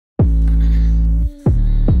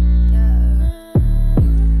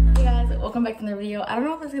welcome back to the video. I don't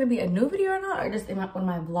know if it's gonna be a new video or not, or just in one of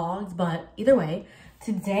my vlogs, but either way,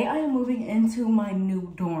 today I am moving into my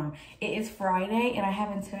new dorm. It is Friday, and I have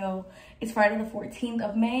until, it's Friday the 14th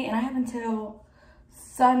of May, and I have until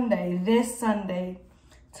Sunday, this Sunday,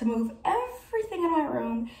 to move everything in my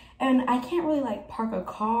room. And I can't really like park a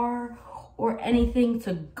car or anything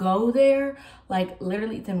to go there. Like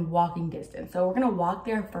literally it's in walking distance. So we're gonna walk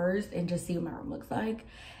there first and just see what my room looks like,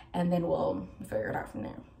 and then we'll figure it out from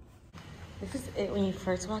there. This is it when you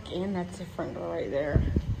first walk in. That's the front door right there.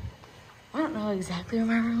 I don't know exactly where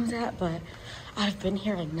my room's at, but I've been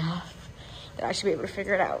here enough that I should be able to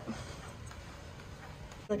figure it out.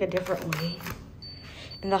 Like a different way.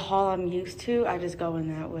 In the hall I'm used to, I just go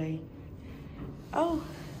in that way. Oh,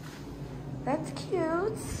 that's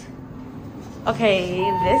cute. Okay,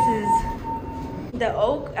 this is, the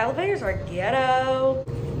oak elevators are ghetto.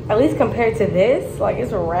 At least compared to this, like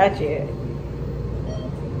it's ratchet.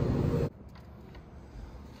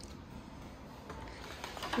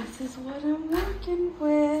 This is what I'm working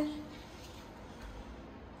with.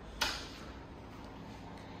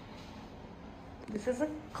 This is a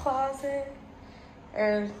closet,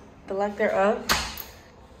 or the lack thereof.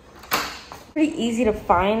 Pretty easy to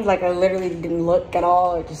find. Like I literally didn't look at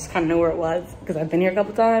all. I just kind of knew where it was because I've been here a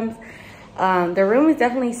couple times. The room is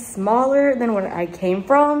definitely smaller than what I came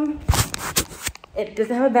from. It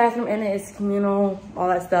doesn't have a bathroom in it. It's communal, all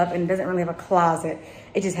that stuff, and it doesn't really have a closet.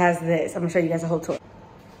 It just has this. I'm gonna show you guys a whole tour.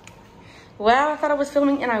 Wow, I thought I was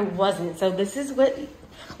filming and I wasn't. So this is what,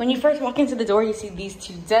 when you first walk into the door, you see these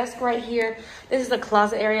two desks right here. This is the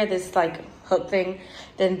closet area, this like hook thing.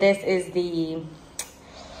 Then this is the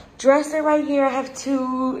dresser right here. I have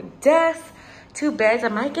two desks, two beds. I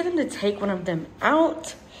might get them to take one of them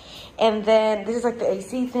out. And then this is like the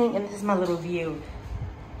AC thing, and this is my little view.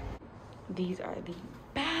 These are the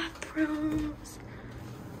bathrooms.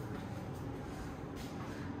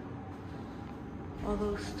 All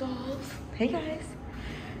those stalls. Hey guys.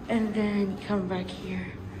 And then you come back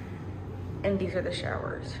here, and these are the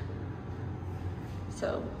showers.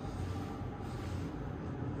 So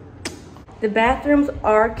the bathrooms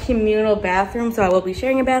are communal bathrooms, so I will be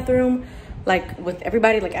sharing a bathroom like with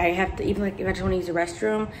everybody. Like I have to, even like if I just want to use a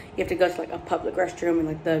restroom, you have to go to like a public restroom, and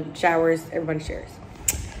like the showers everybody shares.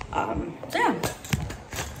 So yeah,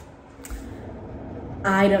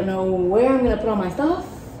 I don't know where I'm gonna put all my stuff.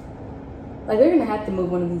 Like they're gonna have to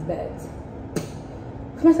move one of these beds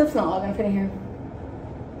because my stuff's not all gonna fit in here.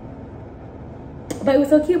 But it was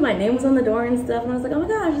so cute. My name was on the door and stuff, and I was like, oh my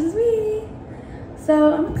gosh, this is me.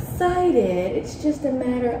 So I'm excited. It's just a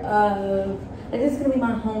matter of, like, this is gonna be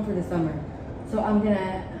my home for the summer. So I'm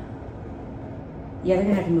gonna, yeah, they're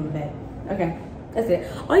gonna have to move a bed. Okay, that's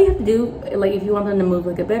it. All you have to do, like if you want them to move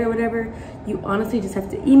like a bed or whatever, you honestly just have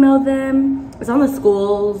to email them. It's on the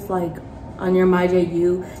schools, like on your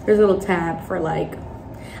MyJU, there's a little tab for like,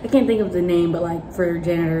 I can't think of the name, but like for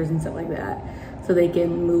janitors and stuff like that. So they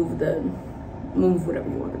can move whatever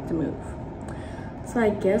you want them to move. So I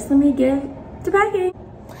guess let me get to packing.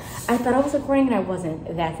 I thought I was recording and I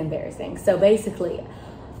wasn't. That's embarrassing. So basically,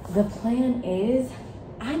 the plan is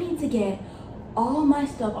I need to get all my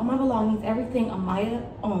stuff, all my belongings, everything Amaya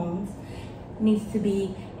owns needs to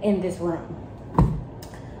be in this room.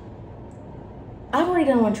 I've already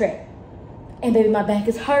done one trip, and baby, my back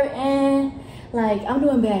is hurting. Like, I'm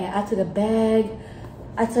doing bad. I took a bag.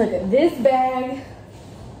 I took this bag.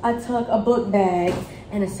 I took a book bag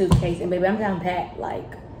and a suitcase, and baby, I'm down packed.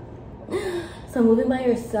 Like, so moving by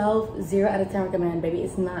yourself, 0 out of 10 recommend, baby.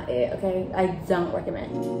 It's not it, okay? I don't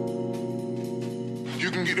recommend. You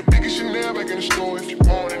can get the biggest Chanel back in the store if you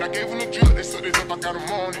want it. I gave them the drill, they said it up, I got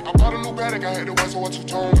them on it. I bought a new bag, I had the white, so I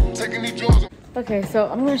two-tone. Taking these drawers. Okay, so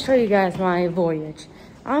I'm gonna show you guys my voyage.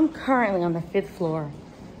 I'm currently on the 5th floor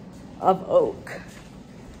of Oak,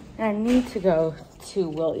 and I need to go to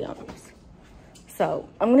Williams. So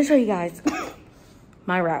I'm gonna show you guys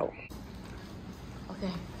my route.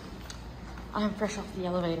 Okay, I'm fresh off the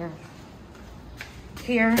elevator.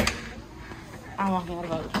 Here, I'm walking out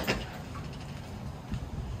of Oak.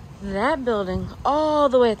 That building all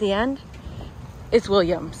the way at the end is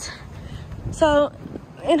Williams. So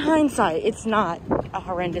in hindsight, it's not a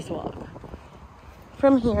horrendous walk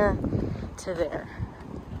from here to there.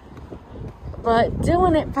 But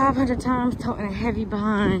doing it 500 times, toting a heavy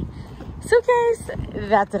behind suitcase,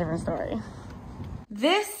 that's a different story.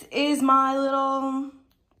 This is my little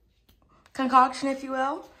concoction, if you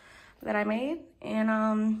will, that I made.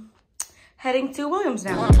 And heading to Williams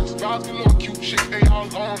now.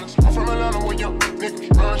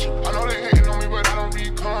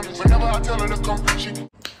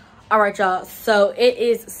 All right, y'all, so it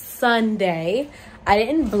is Sunday. I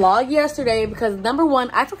didn't vlog yesterday because number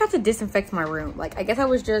one, I forgot to disinfect my room. Like, I guess I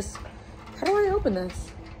was just, how do I open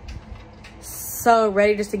this? So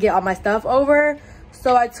ready just to get all my stuff over.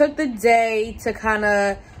 So I took the day to kind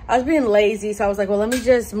of, I was being lazy. So I was like, well, let me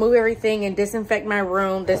just move everything and disinfect my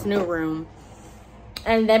room, this new room,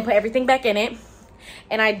 and then put everything back in it.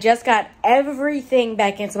 And I just got everything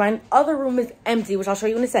back in. So my other room is empty, which I'll show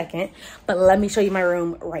you in a second. But let me show you my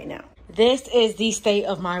room right now. This is the state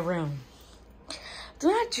of my room. Do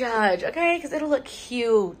not judge, okay? Because it'll look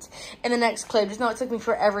cute in the next clip. Just know it took me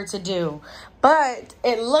forever to do. But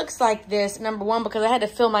it looks like this, number one, because I had to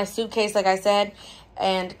fill my suitcase, like I said,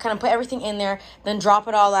 and kind of put everything in there, then drop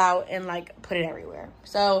it all out and, like, put it everywhere.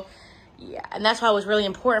 So, yeah. And that's why it was really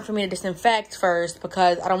important for me to disinfect first,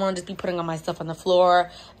 because I don't want to just be putting all my stuff on the floor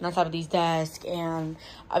and on top of these desks. And,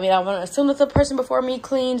 I mean, I want to assume that the person before me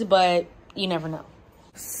cleans, but you never know.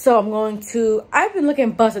 So I'm going to, I've been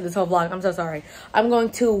looking busted this whole vlog. I'm so sorry. I'm going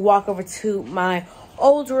to walk over to my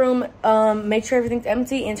old room, make sure everything's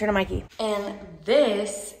empty, and turn on my key. And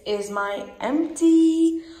this is my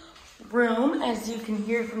empty room. As you can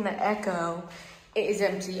hear from the echo, it is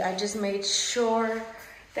empty. I just made sure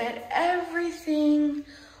that everything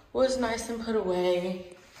was nice and put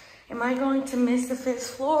away. Am I going to miss the fifth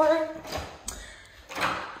floor?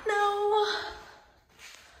 No.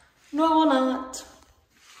 No, I will not.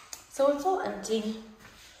 So it's all empty.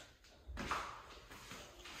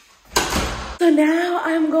 So now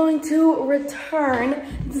I'm going to return.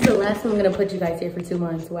 This is the last time I'm gonna put you guys here for 2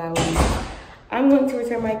 months. Wow. I'm going to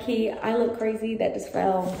return my key. I look crazy, that just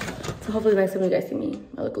fell. So hopefully next time you guys see me,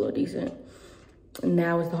 I look a little decent. And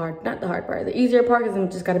now is the hard, not the hard part. The easier part is I'm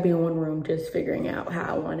just gotta be in one room, just figuring out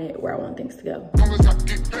how I want it, where I want things to go.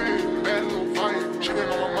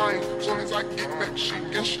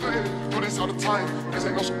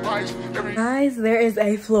 Guys, there is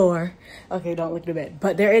a floor. Okay, don't look at the bed,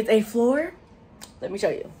 but there is a floor. Let me show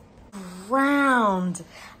you. Round.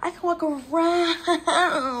 I can walk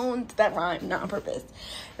around. That rhymed, not on purpose.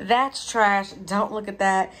 That's trash. Don't look at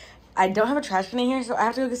that. I don't have a trash can in here, so I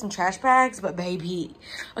have to go get some trash bags, but baby.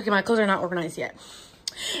 Okay, my clothes are not organized yet.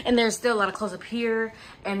 And there's still a lot of clothes up here,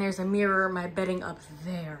 and there's a mirror, my bedding up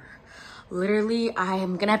there. Literally, I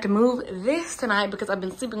am gonna have to move this tonight because I've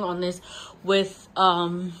been sleeping on this with,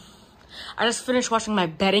 I just finished washing my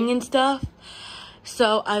bedding and stuff.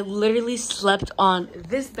 So I literally slept on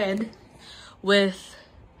this bed with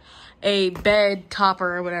a bed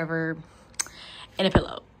topper or whatever and a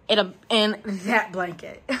pillow and that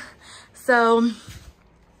blanket. So,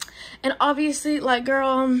 and obviously, like,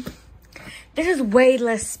 girl, this is way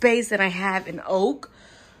less space than I have in Oak.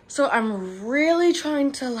 So I'm really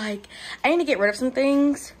trying to, like, I need to get rid of some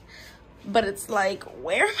things, but it's like,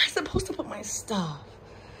 where am I supposed to put my stuff?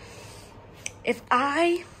 If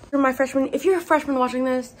you're a freshman watching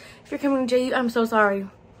this, if you're coming to JU, I'm so sorry,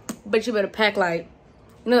 but you better pack light.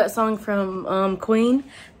 You know that song from Queen?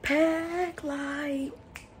 Pack light.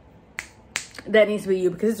 That needs to be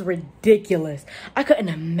you because it's ridiculous. I couldn't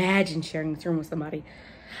imagine sharing this room with somebody.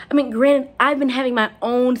 I mean, granted, I've been having my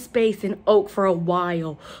own space in Oak for a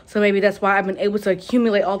while, so maybe that's why I've been able to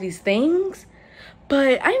accumulate all these things,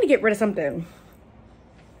 but I need to get rid of something.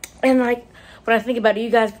 And, like, when I think about it, you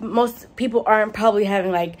guys, most people aren't probably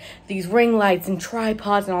having, like, these ring lights and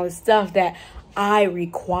tripods and all this stuff that I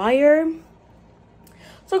require.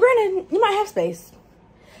 So, granted, you might have space,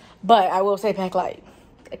 but I will say pack light.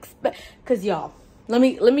 Because, y'all, let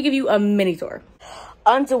me give you a mini tour.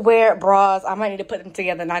 Underwear, bras, I might need to put them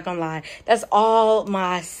together, not gonna lie. That's all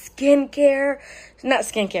my skincare, not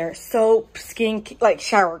skincare, soap, like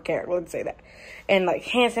shower care, let's say that. And like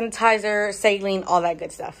hand sanitizer, saline, all that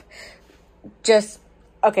good stuff. Just,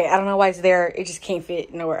 okay, I don't know why it's there. It just can't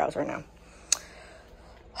fit nowhere else right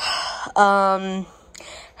now.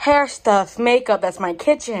 Hair stuff, makeup, that's my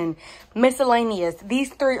kitchen. Miscellaneous. These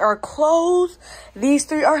 3 are clothes. These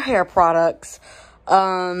 3 are hair products. Those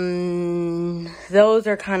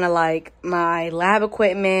are kind of like my lab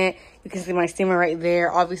equipment. You can see my steamer right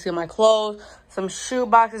there. Obviously my clothes, some shoe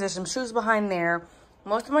boxes. There's some shoes behind there.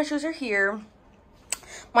 Most of my shoes are here.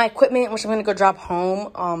 My equipment, which I'm gonna go drop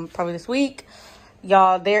home probably this week.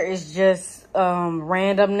 Y'all, there is just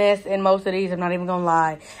randomness in most of these. I'm not even gonna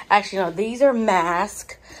lie. Actually, no, these are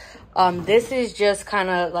masks. This is just kind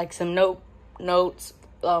of like some notes.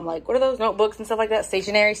 Like, what are those, notebooks and stuff like that,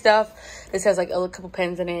 stationery stuff. This has like a couple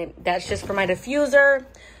pens in it. That's just for my diffuser,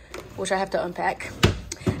 which I have to unpack.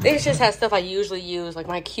 This just has stuff I usually use, like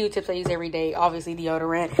my Q-tips I use every day, obviously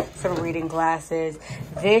deodorant, some reading glasses.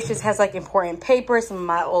 This just has like important papers, some of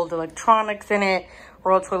my old electronics in it,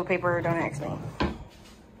 rolled toilet paper, don't ask me.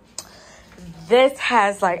 This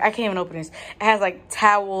has like, I can't even open this. It has like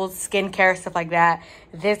towels, skincare, stuff like that.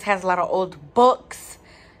 This has a lot of old books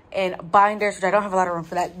and binders, which I don't have a lot of room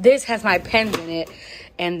for that. This has my pens in it.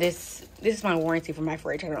 And this is my warranty for my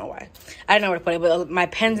fridge. I don't know why. I don't know where to put it, but my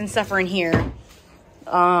pens and stuff are in here.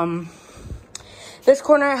 This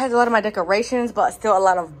corner has a lot of my decorations, but still a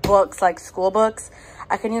lot of books, like school books.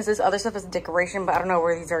 I can use this other stuff as decoration, but I don't know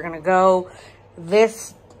where these are gonna go.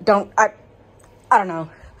 This, I don't know.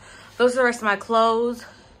 Those are the rest of my clothes.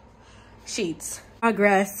 Sheets.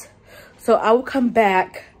 Progress. So I will come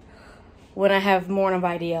back when I have more of an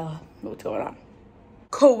idea what's going on.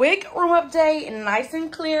 Quick room update, nice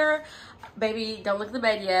and clear. Baby, don't look at the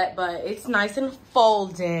bed yet, but it's nice and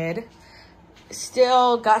folded.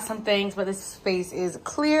 Still got some things, but this space is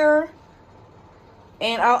clear.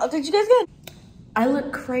 And I'll update you guys again. I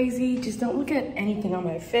look crazy. Just don't look at anything on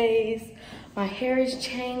my face. My hair has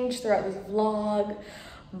changed throughout this vlog.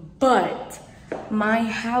 But my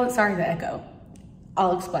house, sorry the echo.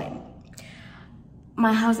 I'll explain.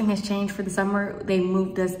 My housing has changed for the summer. They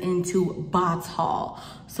moved us into Bots Hall.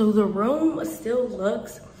 So the room still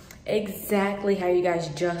looks exactly how you guys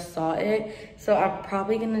just saw it. So I'm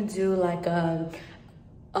probably gonna do like a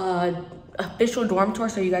official dorm tour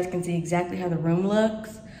so you guys can see exactly how the room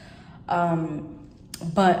looks.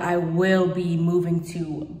 But I will be moving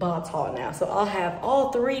to Bots Hall now. So I'll have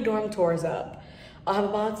all 3 dorm tours up. I'll have a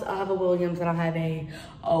Bots, I'll have a Williams, and I'll have a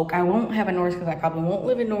Oak. I won't have a North because I probably won't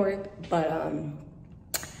live in North, but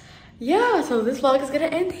yeah, so this vlog is gonna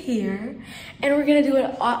end here. And we're gonna do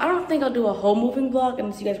it, I don't think I'll do a whole moving vlog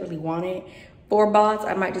unless you guys really want it for Bots.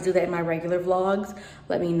 I might just do that in my regular vlogs.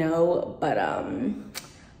 Let me know, but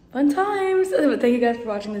fun times. But thank you guys for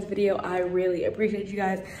watching this video. I really appreciate you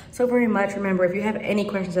guys so very much. Remember, if you have any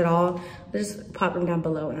questions at all, just pop them down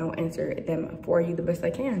below and I'll answer them for you the best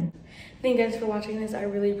I can. Thank you guys for watching this. I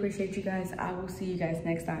really appreciate you guys. I will see you guys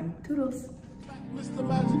next time. Toodles. Mr.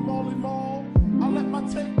 Magic Molly Mall.